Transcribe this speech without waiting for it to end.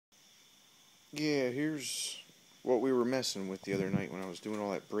Yeah, here's what we were messing with the other night when I was doing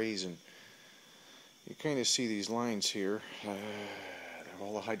all that brazing. You kind of see these lines here.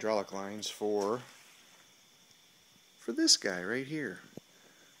 All the hydraulic lines for this guy right here,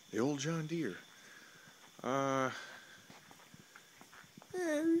 the old John Deere. The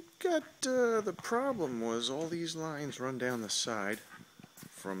problem was all these lines run down the side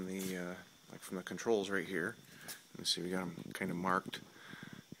from the from the controls right here. Let me see, we got them kind of marked,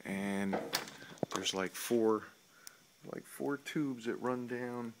 and there's like four tubes that run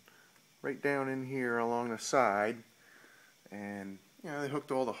down right down in here along the side, and they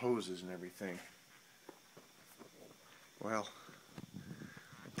hooked all the hoses and everything. Well,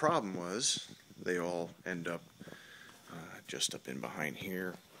 the problem was they all end up just up in behind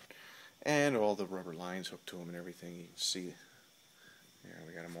here, and all the rubber lines hooked to them and everything. You can see,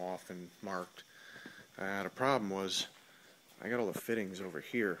 we got them off and marked. The problem was I got all the fittings over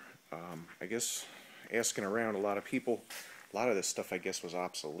here. I guess asking around a lot of people, a lot of this stuff I guess was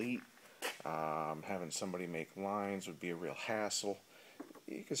obsolete. Having somebody make lines would be a real hassle.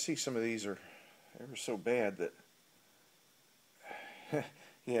 You can see some of these are ever so bad that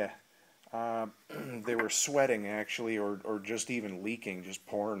yeah, they were sweating actually, or just even leaking, just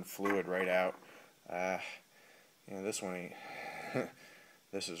pouring fluid right out. This one ain't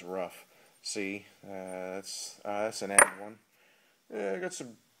this is rough. See, that's an added one. I got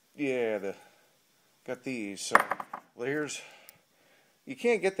some, got these. So, well, you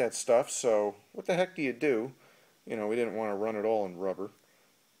can't get that stuff, so what the heck do you do? We didn't want to run it all in rubber.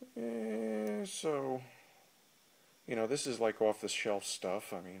 So, this is like off-the-shelf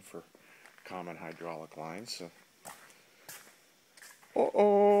stuff, I mean, for common hydraulic lines. So.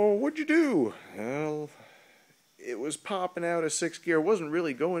 Uh-oh, what'd you do? Well, it was popping out of 6th gear. It wasn't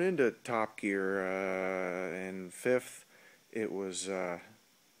really going into top gear. And 5th, it was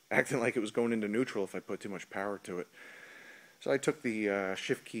acting like it was going into neutral if I put too much power to it. So I took the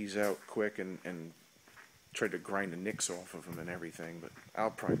shift keys out quick and tried to grind the nicks off of them and everything. But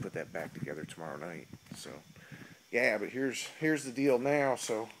I'll probably put that back together tomorrow night. So, yeah, but here's the deal now.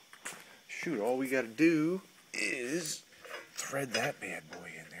 So, shoot, all we got to do is thread that bad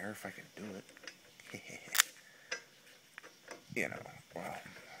boy in there if I can do it. Well,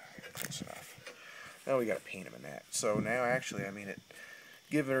 close enough. Now we got to paint them in that. So now, actually, I mean,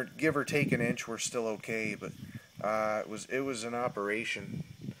 give or take an inch, we're still okay. But it was an operation.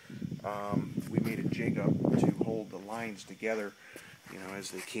 We made a jig up to hold the lines together,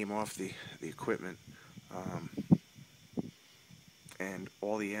 as they came off the equipment, and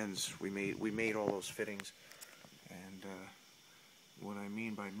all the ends. We made all those fittings, and what I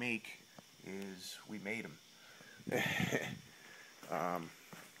mean by make is we made them. I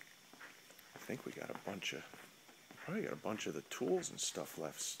think we got probably got a bunch of the tools and stuff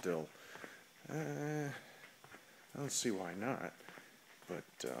left still. I don't see why not. But,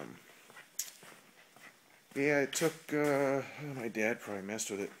 yeah, it took, my dad probably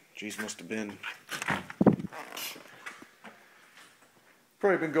messed with it. Geez, must have been.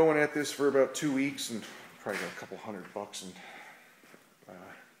 Probably been going at this for about 2 weeks and probably got a couple $100 in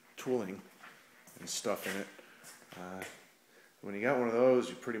tooling and stuff in it. When you got one of those,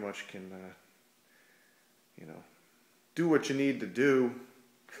 you pretty much can, do what you need to do.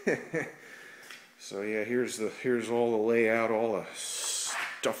 So yeah, here's all the layout, all the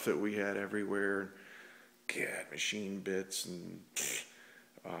stuff that we had everywhere. God, machine bits and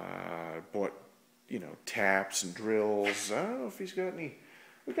bought, taps and drills. I don't know if he's got any.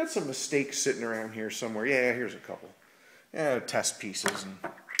 We got some mistakes sitting around here somewhere. Yeah, here's a couple. Test pieces and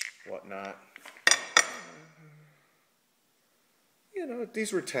whatnot.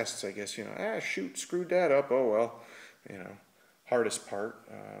 These were tests, I guess. Shoot, screwed that up. Oh well. Hardest part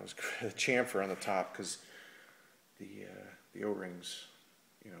was the chamfer on the top, because the O-rings,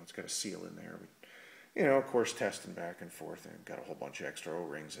 it's got a seal in there. But, of course, testing back and forth, and got a whole bunch of extra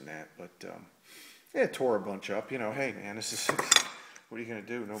O-rings in that. But it tore a bunch up. Hey man, this is what are you gonna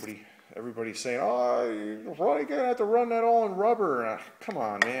do? Everybody's saying, oh, you're gonna have to run that all in rubber. Come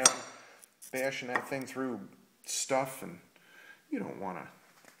on, man, bashing that thing through stuff, and you don't want to.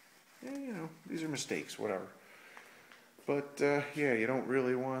 These are mistakes, whatever. But, yeah, you don't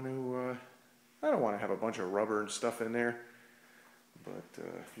really want to, I don't want to have a bunch of rubber and stuff in there. But,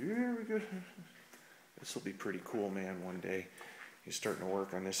 yeah, this will be pretty cool, man, one day. He's starting to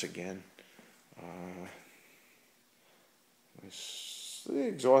work on this again. The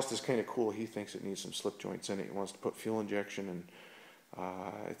exhaust is kind of cool. He thinks it needs some slip joints in it. He wants to put fuel injection, and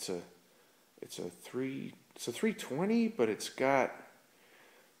it's a 320, but it's got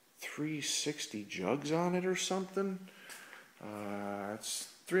 360 jugs on it or something. It's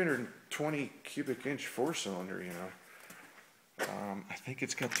 320 cubic inch 4-cylinder, you know. I think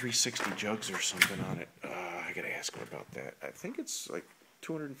it's got 360 jugs or something on it. I gotta ask him about that. I think it's like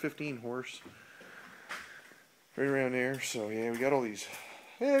 215 horse, right around there. So yeah, we got all these.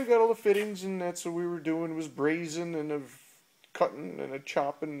 Yeah, we got all the fittings, and that's what we were doing, was brazing and a cutting and a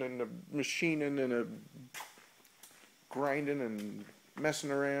chopping and a machining and a grinding and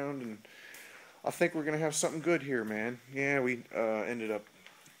messing around, and I think we're gonna have something good here, man. Yeah, we ended up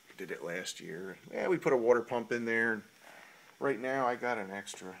did it last year. Yeah, we put a water pump in there. And right now, I got an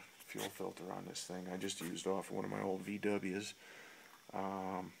extra fuel filter on this thing. I just used off one of my old VWs.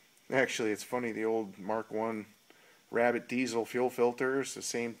 Actually, it's funny. The old Mark I Rabbit diesel fuel filter is the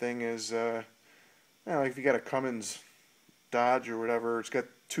same thing as, like if you got a Cummins Dodge or whatever, it's got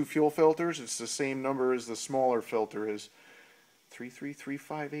 2 fuel filters. It's the same number as the smaller filter is.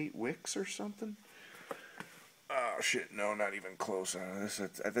 33358 wicks or something. Oh shit, no, not even close.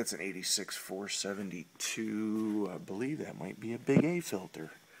 That's an 86 472. I believe that might be a big A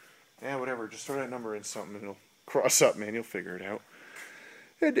filter. Yeah, whatever. Just throw that number in something and it'll cross up, man. You'll figure it out.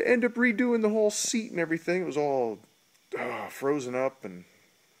 Had to end up redoing the whole seat and everything. It was all frozen up, and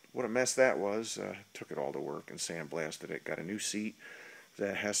what a mess that was. Took it all to work and sandblasted it. Got a new seat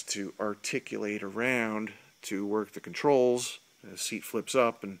that has to articulate around to work the controls. The seat flips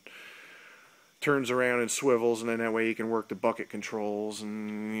up and turns around and swivels, and then that way you can work the bucket controls,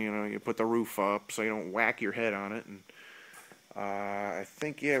 and you know, you put the roof up so you don't whack your head on it. And I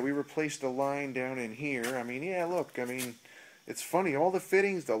think, yeah, we replaced the line down in here. I mean, yeah, look, I mean, it's funny, all the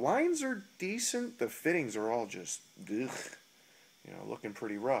fittings, the lines are decent, the fittings are all just ugh, you know, looking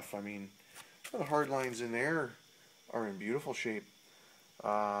pretty rough. I mean, the hard lines in there are in beautiful shape.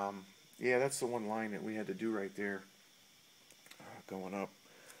 Yeah, that's the one line that we had to do right there, going up.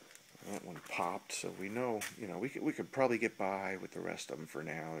 That one popped, so we know, you know, we could probably get by with the rest of them for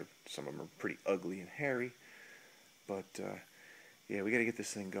now. Some of them are pretty ugly and hairy, but yeah, we got to get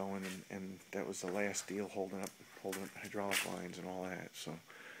this thing going, and that was the last deal, holding up hydraulic lines and all that. So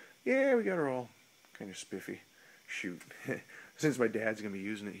yeah, we got her all kind of spiffy. Shoot, since my dad's gonna be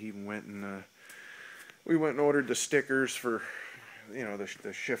using it, he even went and we went and ordered the stickers for, you know,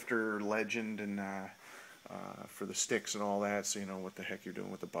 the shifter legend and for the sticks and all that, so you know what the heck you're doing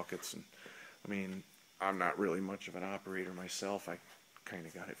with the buckets. And I mean, I'm not really much of an operator myself. I kind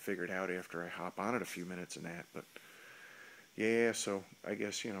of got it figured out after I hop on it a few minutes and that. But yeah, so I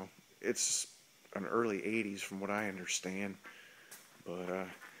guess, you know, it's an early 80s from what I understand. But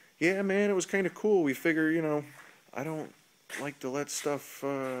yeah, man, it was kind of cool. We figure, you know, I don't like to let stuff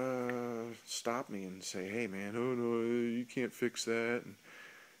stop me and say, hey man, oh no, you can't fix that. And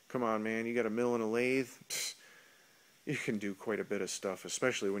come on, man, you got a mill and a lathe. Psst, you can do quite a bit of stuff,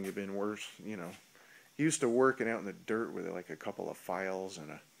 especially when you've been worse, you know. Used to working out in the dirt with like a couple of files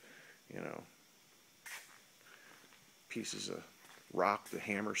and a, you know, pieces of rock to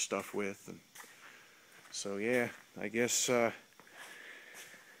hammer stuff with. And so yeah, I guess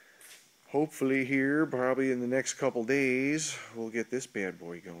hopefully here, probably in the next couple days, we'll get this bad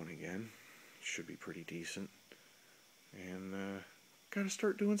boy going again. Should be pretty decent. And got to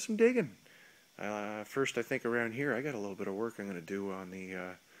start doing some digging. First, I think around here, I got a little bit of work I'm going to do on the,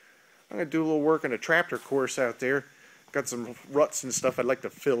 I'm going to do a little work on the tractor course out there. Got some ruts and stuff I'd like to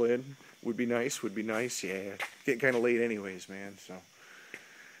fill in. Would be nice, yeah. Getting kind of late anyways, man, so.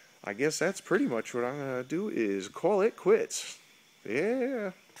 I guess that's pretty much what I'm going to do, is call it quits.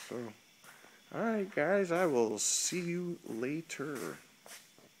 Yeah, so. Alright, guys, I will see you later.